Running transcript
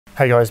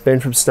Hey guys, Ben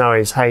from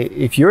Snowies. Hey,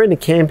 if you're into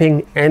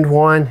camping and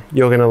wine,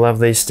 you're going to love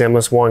these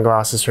stemless wine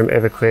glasses from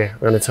Everclear. I'm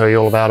going to tell you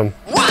all about them.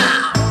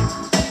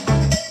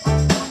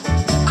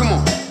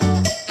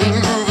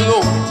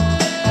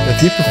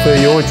 If you prefer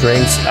your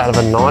drinks out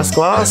of a nice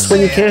glass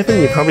when you're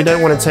camping, you probably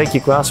don't want to take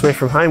your glassware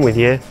from home with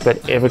you, but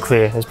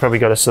Everclear has probably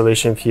got a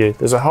solution for you.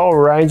 There's a whole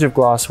range of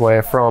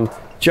glassware, from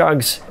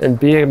jugs and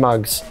beer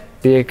mugs,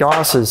 beer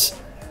glasses,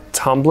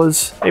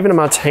 tumblers, even a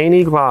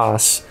martini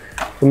glass.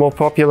 The more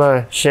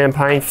popular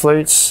champagne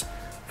flutes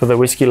for the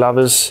whiskey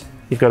lovers.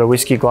 You've got a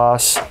whiskey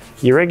glass,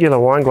 your regular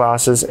wine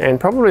glasses, and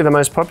probably the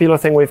most popular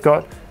thing we've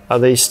got are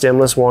these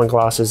stemless wine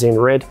glasses in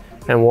red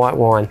and white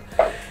wine.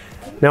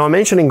 Now, I'm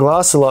mentioning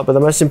glass a lot, but the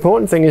most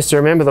important thing is to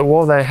remember that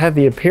while they have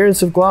the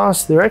appearance of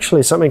glass, they're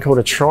actually something called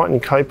a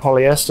Triton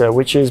copolyester,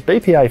 which is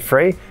BPA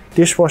free,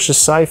 dishwasher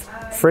safe,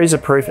 freezer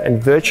proof,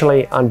 and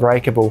virtually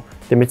unbreakable.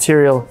 The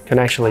material can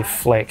actually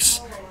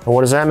flex. And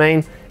what does that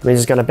mean? It means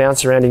it's going to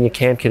bounce around in your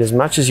camp kit as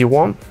much as you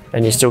want,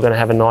 and you're still going to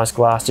have a nice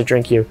glass to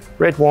drink your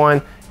red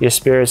wine, your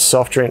spirits,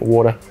 soft drink,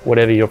 water,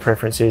 whatever your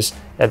preference is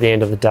at the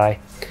end of the day.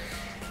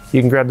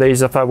 You can grab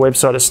these off our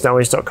website at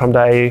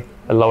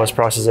snowies.com.au at lowest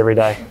prices every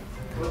day.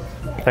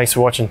 Thanks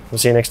for watching. We'll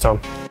see you next time.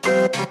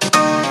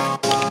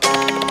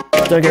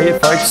 Don't go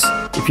yet, folks.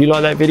 If you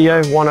like that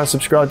video, why not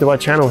subscribe to our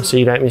channel so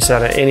you don't miss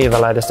out on any of the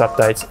latest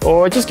updates,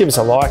 or just give us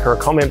a like or a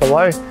comment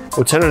below.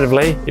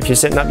 Alternatively, if you're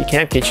setting up your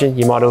camp kitchen,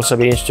 you might also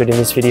be interested in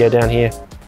this video down here.